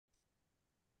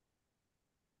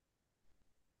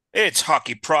It's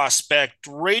Hockey Prospect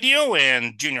Radio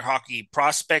and Junior Hockey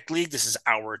Prospect League. This is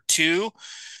hour two.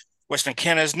 Western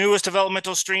Canada's newest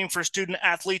developmental stream for student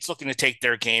athletes looking to take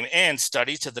their game and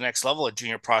studies to the next level at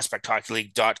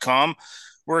juniorprospecthockeyleague.com.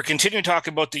 We're continuing to talk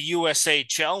about the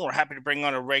USHL. We're happy to bring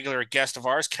on a regular guest of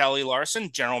ours, Kalle Larsson,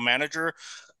 general manager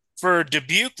for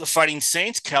Dubuque, the Fighting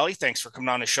Saints. Kalle, thanks for coming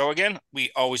on the show again.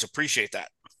 We always appreciate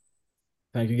that.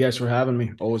 Thank you guys for having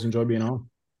me. Always enjoy being on.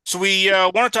 So we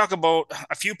want to talk about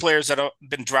a few players that have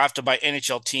been drafted by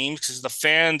NHL teams because the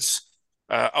fans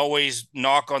always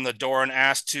knock on the door and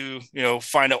ask to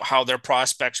find out how their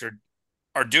prospects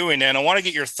are doing. And I want to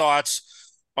get your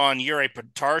thoughts on Yuri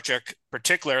Petarchik,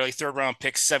 particularly third round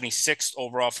pick 76th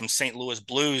overall from St. Louis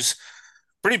Blues.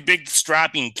 Pretty big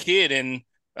strapping kid and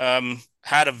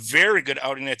had a very good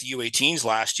outing at the U18s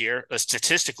last year.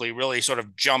 Statistically, really sort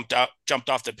of jumped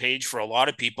off the page for a lot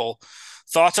of people.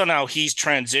 Thoughts on how he's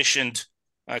transitioned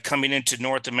coming into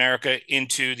North America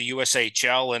into the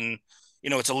USHL, and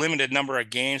it's a limited number of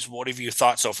games. What have you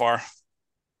thought so far?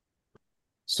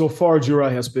 So far, Jura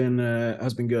has been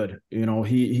good.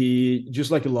 He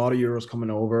just like a lot of Euros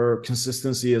coming over.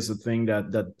 Consistency is a thing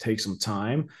that takes some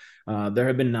time. There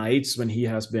have been nights when he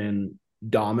has been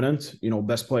dominant,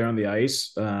 best player on the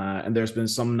ice, and there's been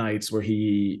some nights where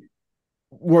he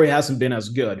hasn't been as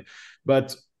good.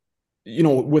 But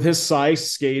with his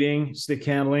size, skating, stick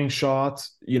handling, shot,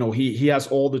 he has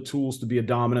all the tools to be a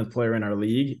dominant player in our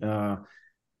league.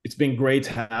 It's been great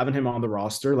having him on the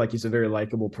roster. Like, he's a very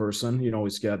likable person.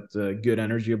 He's got good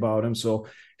energy about him. So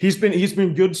he's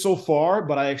been good so far.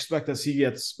 But I expect as he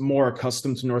gets more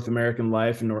accustomed to North American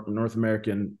life and North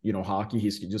American hockey,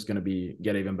 he's just going to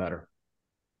get even better.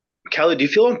 Kalle, do you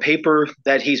feel on paper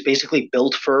that he's basically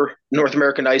built for North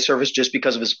American ice service just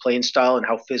because of his playing style and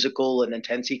how physical and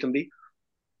intense he can be?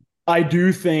 I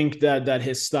do think that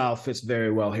his style fits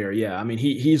very well here. Yeah, I mean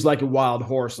he's like a wild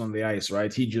horse on the ice,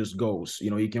 right? He just goes.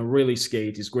 He can really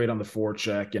skate. He's great on the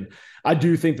forecheck, and I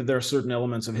do think that there are certain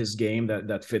elements of his game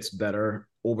that fits better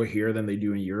over here than they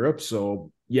do in Europe.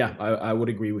 So yeah, I would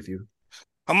agree with you.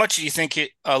 How much do you think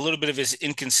a little bit of his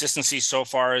inconsistency so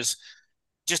far is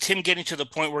just him getting to the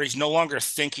point where he's no longer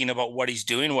thinking about what he's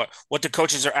doing, what the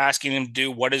coaches are asking him to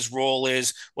do, what his role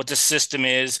is, what the system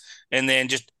is, and then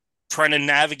just trying to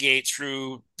navigate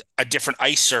through a different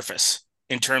ice surface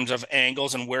in terms of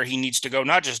angles and where he needs to go,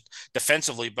 not just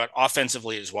defensively, but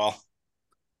offensively as well.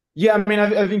 Yeah, I mean,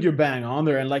 I think you're bang on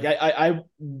there, and like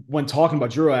when talking about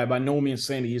Juraj, by no means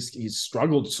saying that he's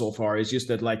struggled so far. It's just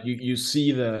that like you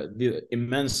see the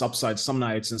immense upside some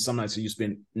nights, and some nights he's just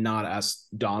been not as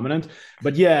dominant.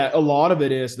 But yeah, a lot of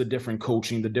it is the different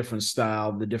coaching, the different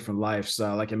style, the different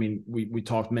lifestyle. Like, I mean, we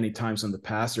talked many times in the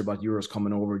past about Euros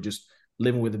coming over, just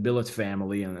living with the Billet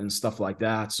family and stuff like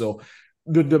that. So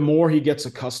the more he gets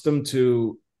accustomed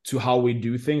to how we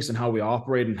do things and how we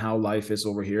operate and how life is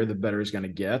over here, the better he's going to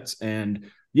get. And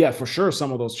yeah, for sure,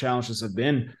 some of those challenges have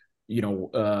been,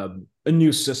 a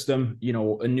new system,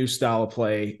 a new style of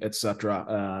play,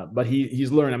 etc. But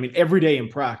he's learned. I mean, every day in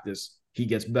practice, he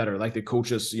gets better. Like the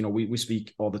coaches, we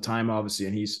speak all the time, obviously,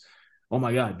 and he's, oh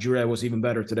my God, Jure was even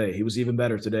better today. He was even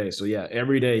better today. So yeah,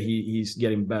 every day he's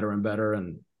getting better and better,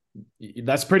 and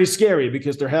that's pretty scary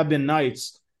because there have been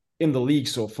nights in the league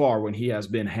so far when he has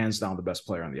been hands down the best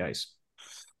player on the ice.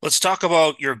 Let's talk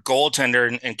about your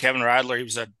goaltender and Kevin Radler. He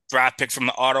was a draft pick from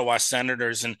the Ottawa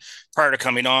Senators. And prior to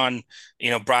coming on,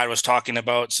 Brad was talking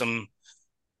about some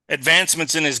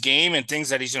advancements in his game and things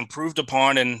that he's improved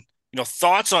upon, and,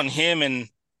 thoughts on him and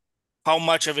how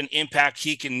much of an impact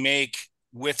he can make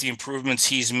with the improvements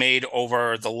he's made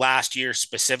over the last year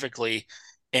specifically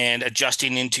and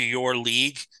adjusting into your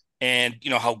league, and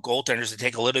how goaltenders they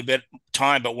take a little bit of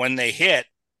time, but when they hit,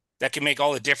 that can make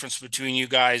all the difference between you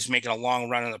guys making a long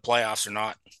run in the playoffs or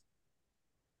not.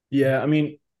 Yeah, I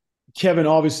mean, Kevin,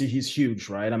 obviously he's huge,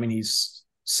 right? I mean, he's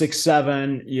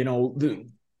 6'7",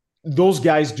 those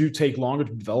guys do take longer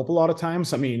to develop a lot of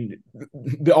times. I mean,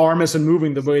 the arm isn't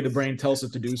moving the way the brain tells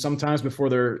it to do sometimes before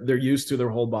they're used to their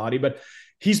whole body. But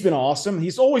he's been awesome.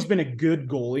 He's always been a good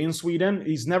goalie in Sweden.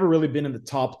 He's never really been in the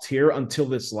top tier until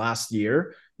this last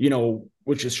year,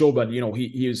 which is show. But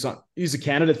he's a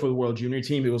candidate for the World Junior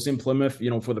team. He was in Plymouth,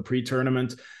 for the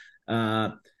pre-tournament.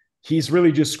 He's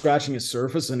really just scratching his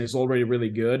surface and is already really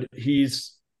good.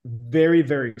 He's very,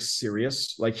 very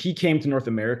serious. Like, he came to North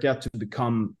America to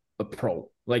become a pro.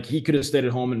 Like, he could have stayed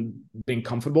at home and been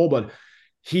comfortable, but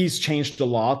he's changed a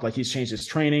lot. Like, he's changed his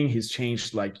training. He's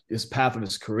changed like his path of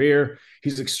his career.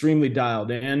 He's extremely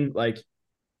dialed in. Like,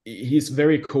 he's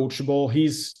very coachable.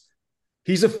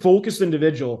 He's a focused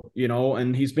individual,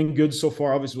 and he's been good so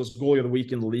far. Obviously was goalie of the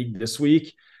week in the league this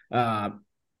week.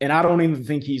 and I don't even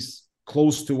think he's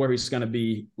close to where he's going to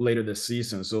be later this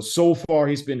season. So far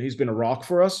he's been a rock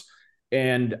for us,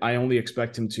 and I only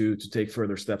expect him to take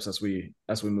further steps as we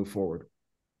move forward.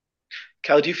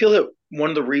 Kalle, do you feel that one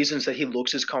of the reasons that he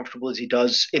looks as comfortable as he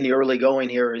does in the early going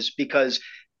here is because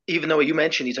even though you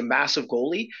mentioned he's a massive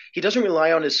goalie, he doesn't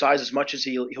rely on his size as much as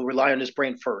he'll rely on his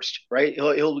brain first, right?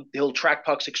 He'll track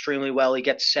pucks extremely well. He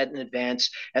gets set in advance,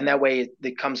 and that way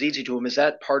it comes easy to him. Is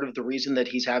that part of the reason that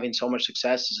he's having so much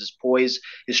success? Is his poise,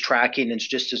 his tracking, and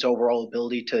just his overall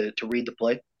ability to read the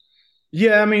play?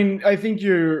 Yeah, I mean, I think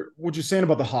what you're saying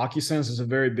about the hockey sense is a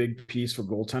very big piece for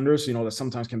goaltenders, that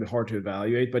sometimes can be hard to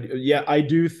evaluate. But yeah, I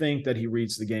do think that he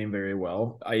reads the game very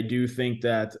well. I do think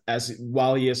that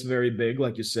while he is very big,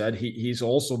 like you said, he's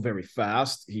also very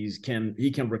fast. He can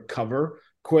recover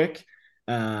quick.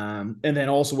 And then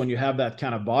also when you have that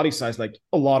kind of body size, like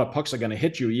a lot of pucks are going to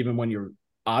hit you, even when you're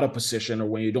out of position or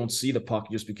when you don't see the puck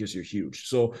just because you're huge.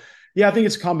 So yeah, I think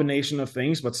it's a combination of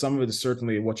things, but some of it is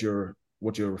certainly what you're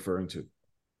referring to.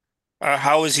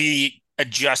 How is he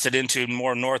adjusted into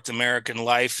more North American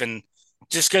life? And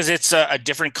just because it's a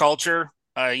different culture,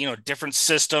 different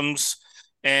systems,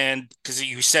 and because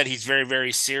you said he's very,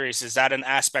 very serious, is that an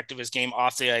aspect of his game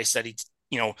off the ice that he,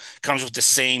 comes with the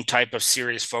same type of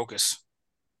serious focus?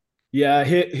 Yeah,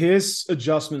 his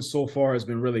adjustment so far has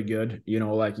been really good.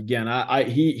 Like again,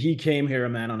 he came here,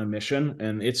 man, on a mission,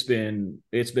 and it's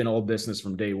been all business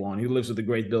from day one. He lives with a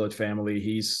great billet family.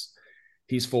 He's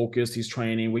focused, he's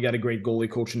training. We got a great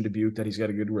goalie coach in Dubuque that he's got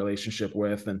a good relationship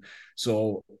with. And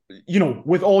so,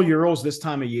 with all Euros this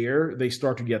time of year, they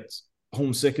start to get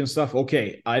homesick and stuff.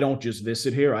 Okay, I don't just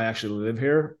visit here, I actually live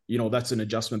here. That's an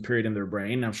adjustment period in their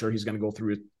brain. I'm sure he's going to go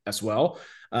through it as well.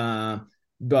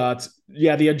 But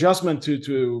yeah, the adjustment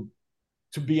to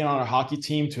be on our hockey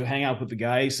team, to hang out with the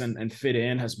guys and fit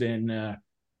in has been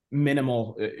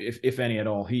minimal, if any at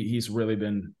all. He's really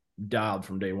been dialed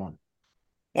from day one.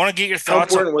 Want to get your How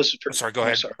thoughts on? important was it for, Sorry, go oh,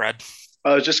 ahead, sorry. Brad.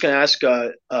 I was just going to ask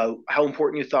how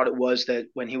important you thought it was that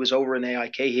when he was over in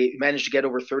AIK, he managed to get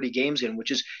over 30 games in,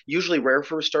 which is usually rare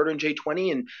for a starter in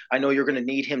J20. And I know you're going to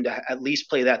need him to at least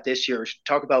play that this year.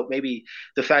 Talk about maybe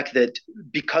the fact that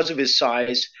because of his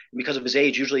size, because of his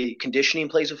age, usually conditioning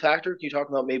plays a factor. Can you talk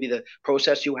about maybe the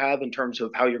process you have in terms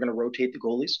of how you're going to rotate the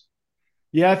goalies?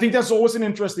 Yeah, I think that's always an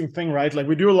interesting thing, right? Like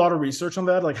we do a lot of research on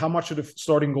that, like how much should a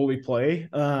starting goalie play?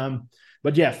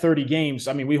 But yeah, 30 games.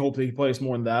 I mean, we hope that he plays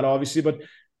more than that, obviously. But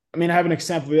I mean, I have an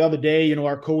example the other day.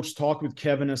 Our coach talked with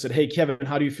Kevin and said, "Hey, Kevin,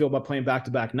 how do you feel about playing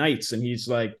back-to-back nights?" And he's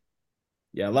like,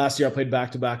 "Yeah, last year I played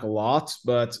back-to-back a lot,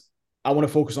 but I want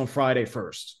to focus on Friday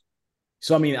first."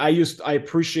 So I mean, I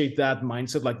appreciate that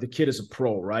mindset. Like the kid is a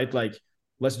pro, right? Like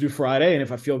let's do Friday, and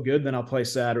if I feel good, then I'll play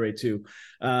Saturday too.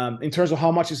 In terms of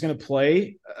how much he's going to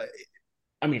play,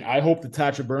 I mean, I hope that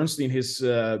Thatcher Bernstein,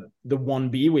 the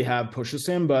 1B we have, pushes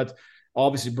him, but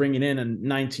obviously bringing in a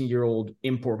 19-year-old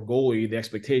import goalie, the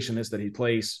expectation is that he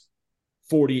plays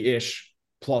 40-ish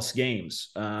plus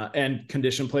games, and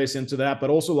condition plays into that, but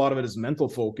also a lot of it is mental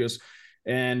focus.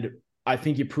 And I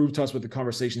think he proved to us with the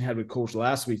conversation he had with coach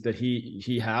last week that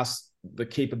he has the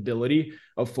capability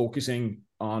of focusing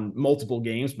on multiple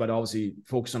games, but obviously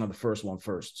focusing on the first one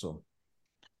first. So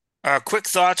quick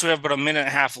thoughts. We have about a minute and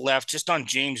a half left just on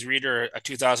James Reeder, a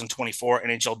 2024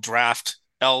 NHL draft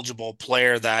eligible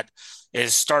player that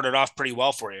is started off pretty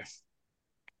well for you.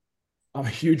 I'm a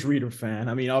huge Reeder fan.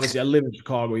 I mean, obviously I live in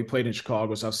Chicago. He played in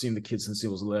Chicago, so I've seen the kid since he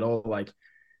was little. Like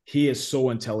he is so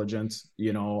intelligent,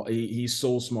 he's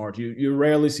so smart. You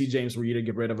rarely see James Reeder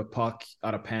get rid of a puck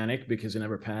out of panic because he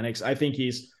never panics. I think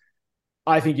he's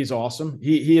awesome.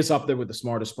 He is up there with the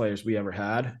smartest players we ever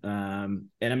had. And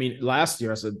I mean, last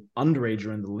year as an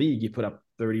underager in the league, he put up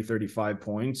 35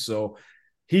 points. So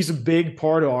he's a big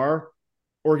part of our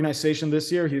organization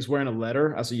this year. He was wearing a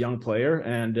letter as a young player.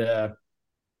 And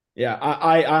yeah,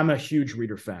 I'm a huge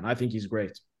Reeder fan. I think he's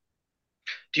great.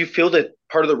 Do you feel that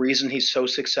part of the reason he's so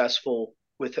successful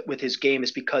with his game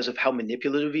is because of how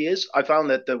manipulative he is? I found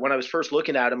that when I was first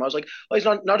looking at him, I was like, well, he's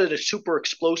not a super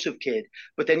explosive kid.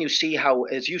 But then you see how,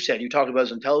 as you said, you talked about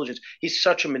his intelligence. He's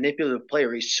such a manipulative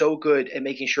player. He's so good at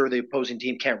making sure the opposing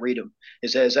team can't read him.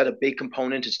 Is that a big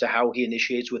component as to how he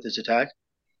initiates with his attack?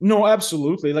 No,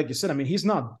 absolutely. Like you said, I mean, he's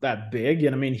not that big,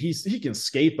 and I mean, he can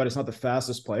skate, but it's not the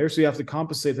fastest player. So you have to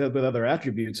compensate that with other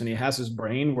attributes. And he has his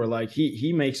brain where like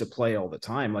he makes a play all the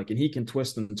time, like, and he can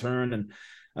twist and turn.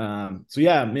 And so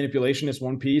yeah, manipulation is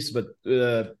one piece, but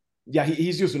yeah,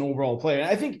 he's just an overall player. And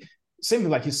I think same thing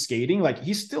like his skating, like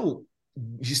he's still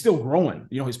growing.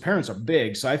 His parents are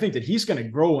big, so I think that he's going to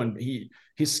grow, and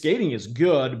his skating is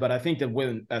good. But I think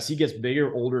that as he gets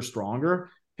bigger, older, stronger,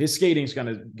 his skating is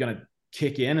gonna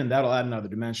kick in, and that'll add another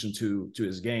dimension to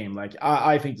his game. Like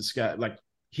I think this guy, like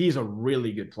he's a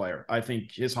really good player. I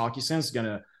think his hockey sense is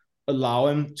gonna allow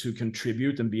him to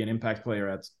contribute and be an impact player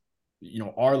at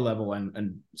our level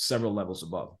and several levels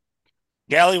above.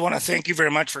 Kalle, want to thank you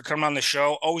very much for coming on the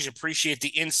show. Always appreciate the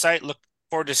insight. Look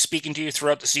forward to speaking to you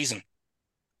throughout the season.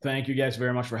 Thank you guys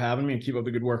very much for having me, and keep up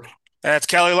the good work. That's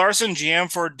Kalle Larsson,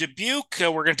 GM for Dubuque.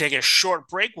 We're going to take a short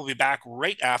break. We'll be back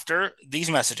right after these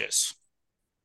messages.